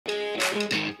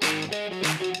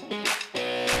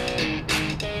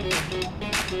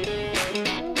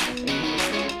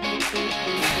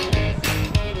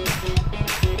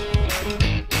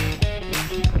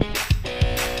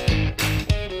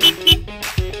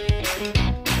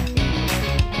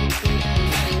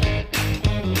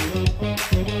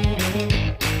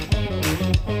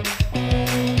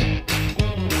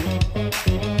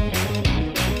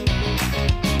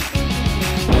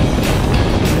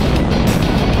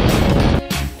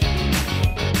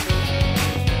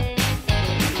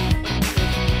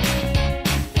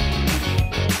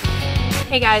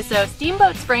Hey guys, so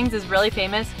Steamboat Springs is really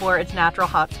famous for its natural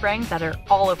hot springs that are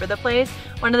all over the place.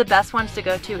 One of the best ones to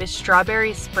go to is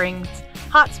Strawberry Springs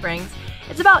Hot Springs.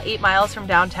 It's about 8 miles from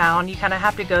downtown. You kind of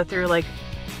have to go through like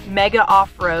mega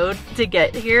off-road to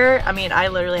get here. I mean, I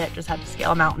literally just had to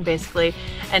scale a mountain basically,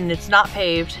 and it's not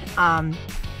paved. It's a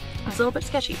little bit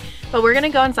sketchy. But we're gonna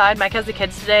go inside. Mike has the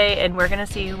kids today, and we're gonna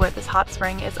see what this hot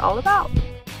spring is all about.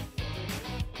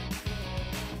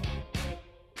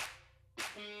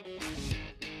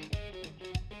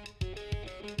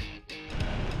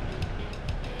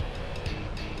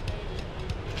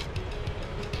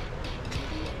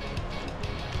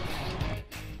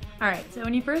 Alright, so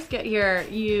when you first get here,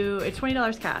 it's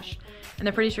 $20 cash, and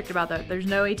they're pretty strict about that. There's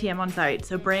no ATM on site,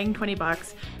 so bring 20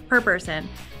 bucks per person.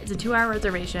 It's a 2-hour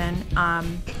reservation.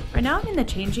 Right now I'm in the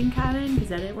changing cabin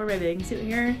because I didn't wear my bathing suit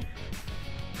here,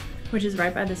 which is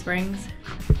right by the springs.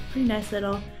 Pretty nice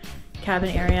little cabin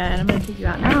area, and I'm going to take you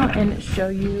out now and show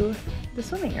you the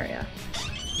swimming area.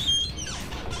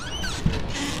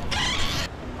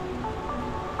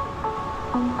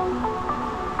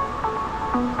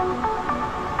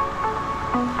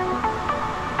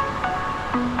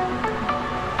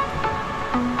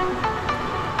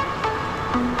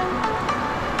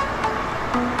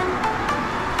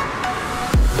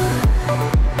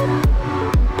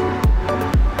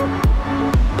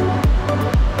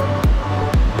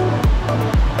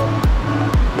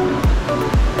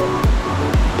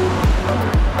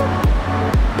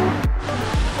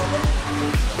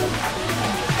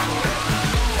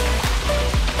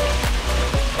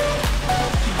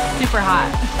 Super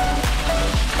hot.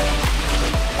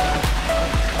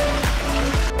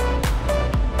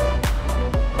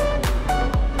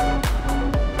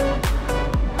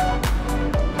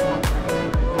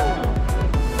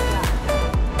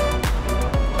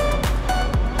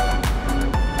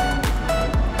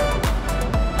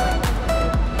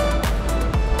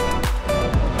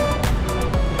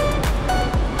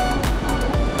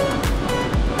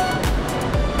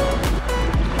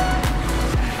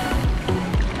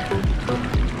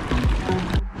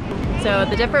 So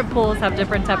the different pools have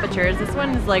different temperatures. This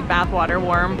one is like bathwater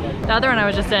warm. The other one I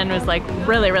was just in was like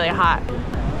really, really hot.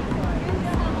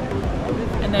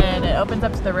 And then it opens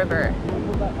up to the river.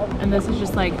 And this is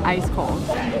just like ice cold,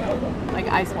 like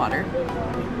ice water.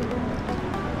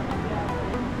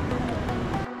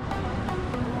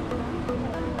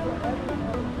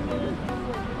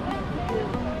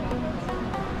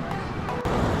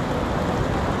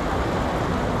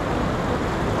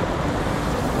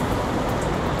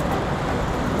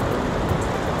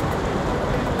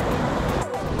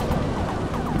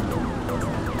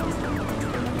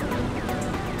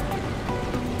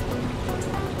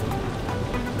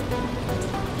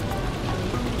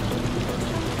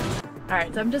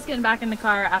 Alright, so I'm just getting back in the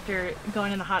car after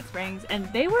going in the hot springs,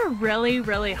 and they were really,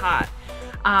 really hot.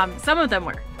 Some of them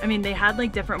were. I mean, they had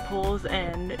like different pools,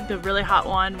 and the really hot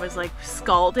one was like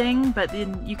scalding, but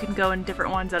then you can go in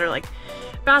different ones that are like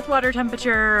bathwater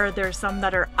temperature. There's some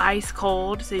that are ice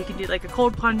cold, so you can do like a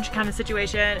cold plunge kind of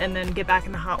situation and then get back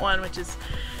in the hot one, which is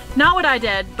not what I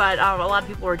did, but a lot of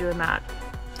people were doing that.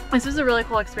 This was a really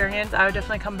cool experience. I would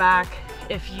definitely come back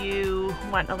if you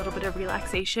want a little bit of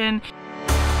relaxation.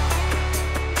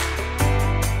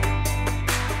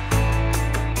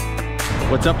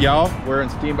 What's up, y'all? We're in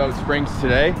Steamboat Springs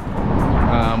today.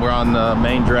 We're on the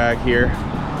main drag here,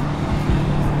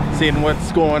 seeing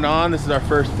what's going on. This is our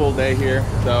first full day here,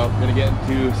 so I'm gonna get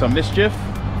into some mischief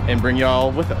and bring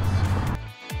y'all with us.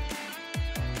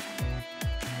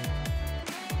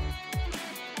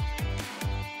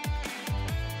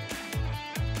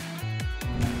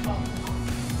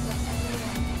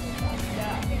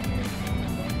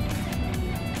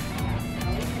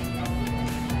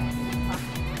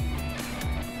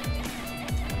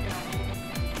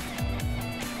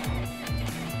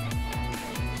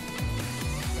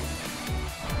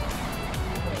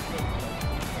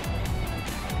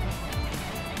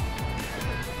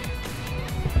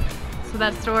 So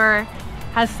that store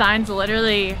has signs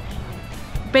literally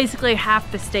basically half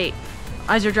the state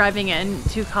as you're driving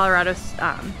into Colorado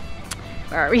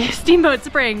where are we? Steamboat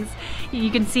Springs,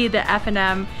 you can see the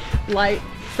F&M light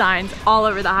signs all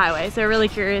over the highway. So really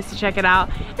curious to check it out.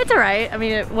 It's all right. I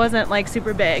mean, it wasn't like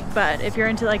super big, but if you're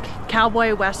into like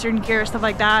cowboy Western gear, stuff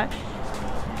like that,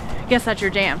 I guess that's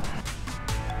your jam.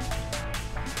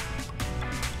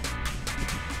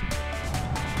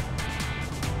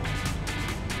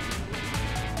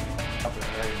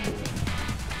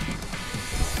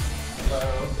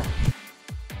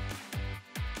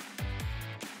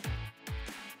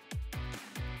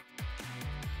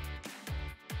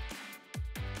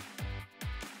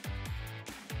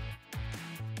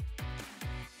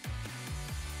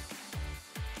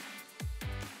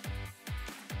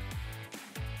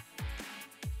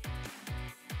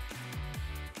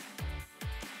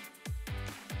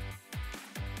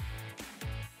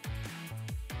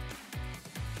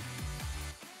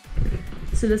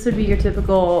 So this would be your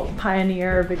typical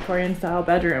pioneer Victorian style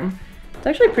bedroom. It's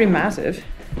actually pretty massive.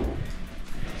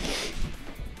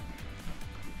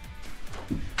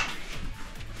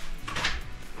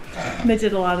 They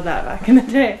did a lot of that back in the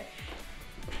day.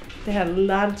 They had a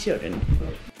lot of children.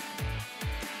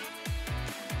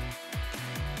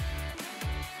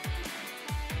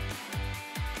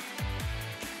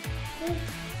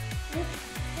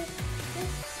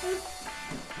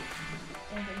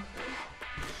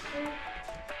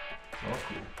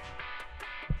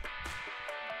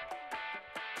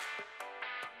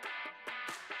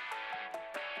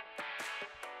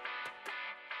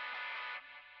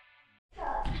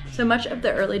 So much of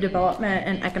the early development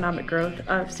and economic growth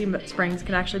of Steamboat Springs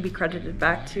can actually be credited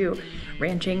back to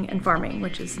ranching and farming,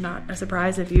 which is not a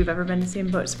surprise if you've ever been to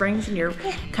Steamboat Springs and you're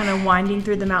kind of winding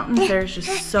through the mountains. There's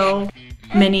just so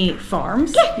many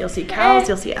farms. You'll see cows,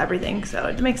 you'll see everything. So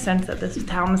it makes sense that this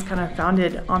town was kind of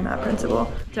founded on that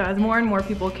principle. So as more and more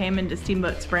people came into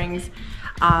Steamboat Springs,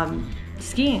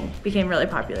 skiing became really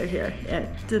popular here.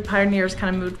 The pioneers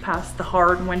kind of moved past the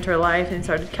hard winter life and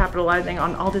started capitalizing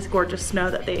on all this gorgeous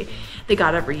snow that they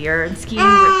got every year, and skiing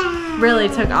really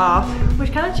took off,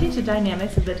 which kind of changed the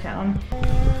dynamics of the town.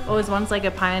 What was once like a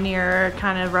pioneer,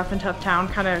 kind of rough and tough town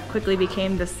kind of quickly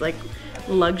became this like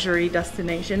luxury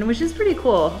destination, which is pretty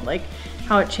cool, like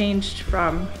how it changed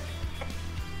from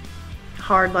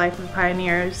hard life of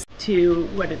pioneers to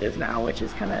what it is now, which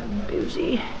is kind of bougie,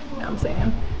 you know what I'm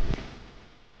saying?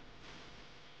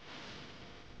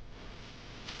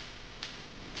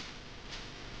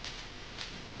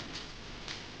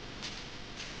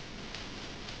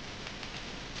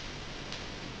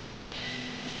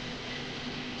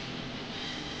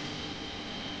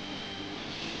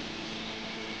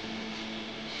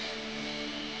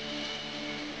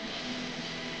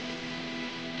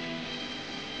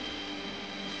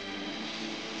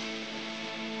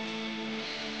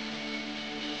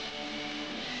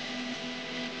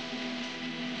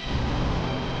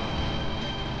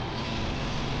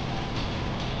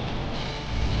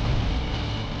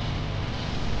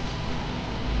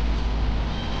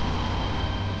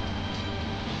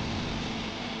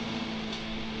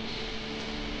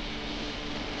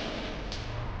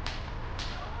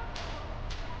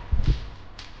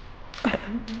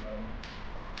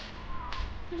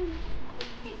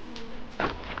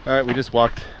 All right, we just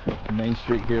walked Main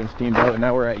Street here in Steamboat, and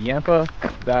now we're at Yampa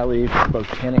Valley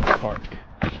Botanic Park.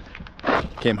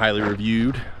 Came highly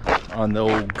reviewed on the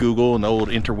old Google and the old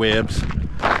interwebs.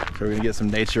 So we're gonna get some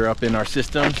nature up in our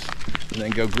systems and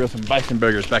then go grill some bison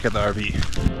burgers back at the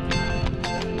RV.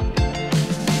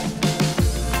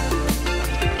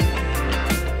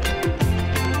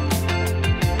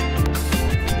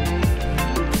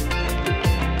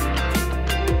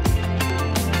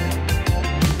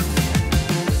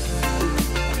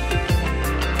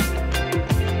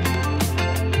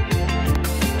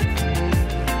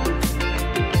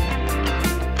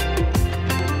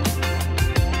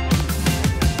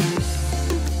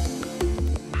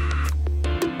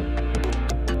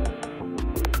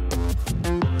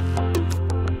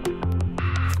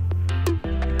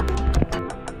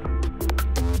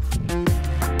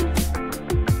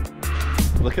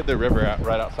 Look at the river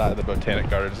right outside the Botanic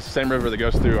Gardens. It's the same river that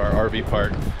goes through our RV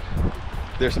park.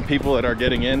 There's some people that are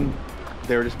getting in.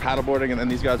 They were just paddleboarding, and then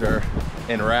these guys are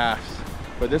in rafts.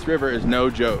 But this river is no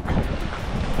joke.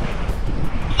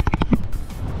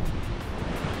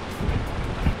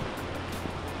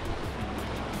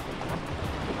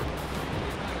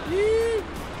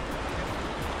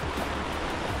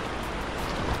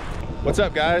 What's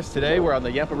up, guys? Today we're on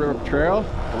the Yampa River Trail.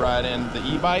 We're riding the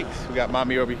e-bikes. We got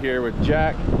mommy over here with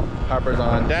Jack. Harper's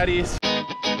on daddy's.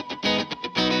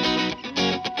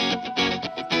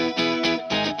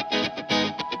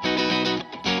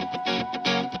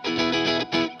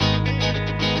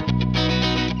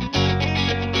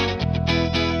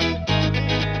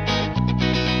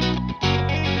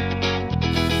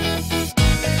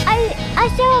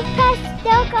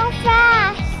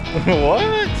 What?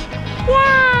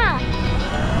 Yeah!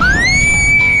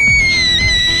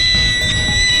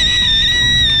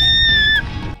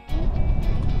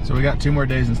 So we got 2 more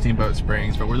days in Steamboat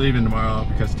Springs, but we're leaving tomorrow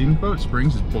because Steamboat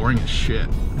Springs is boring as shit.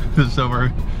 So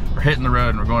we're hitting the road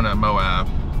and we're going to Moab.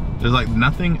 There's like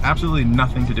nothing, absolutely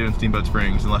nothing to do in Steamboat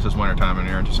Springs unless it's winter time and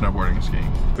you're into snowboarding and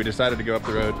skiing. We decided to go up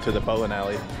the road to the bowling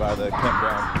alley by the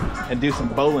campground and do some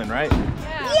bowling, right?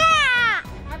 Yeah! Yeah!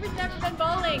 Harper's never been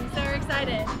bowling, so we're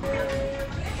excited.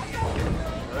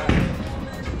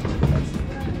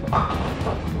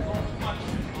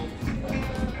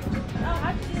 Oh,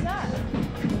 how'd you do that?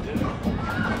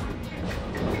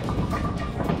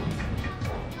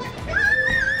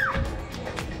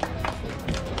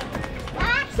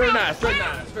 Very nice, very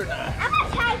nice, very nice. I'm gonna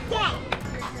try that.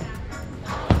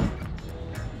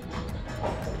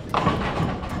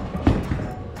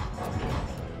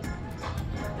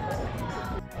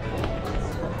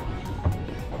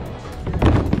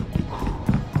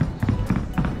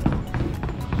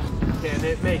 Can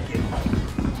it make it?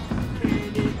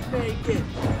 Can it make it?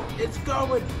 It's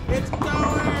going! It's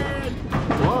going!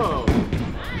 Whoa!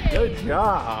 Good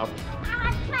job!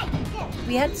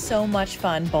 We had so much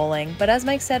fun bowling, but as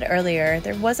Mike said earlier,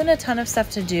 there wasn't a ton of stuff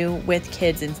to do with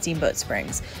kids in Steamboat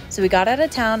Springs. So we got out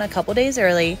of town a couple days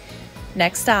early.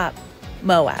 Next stop,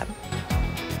 Moab.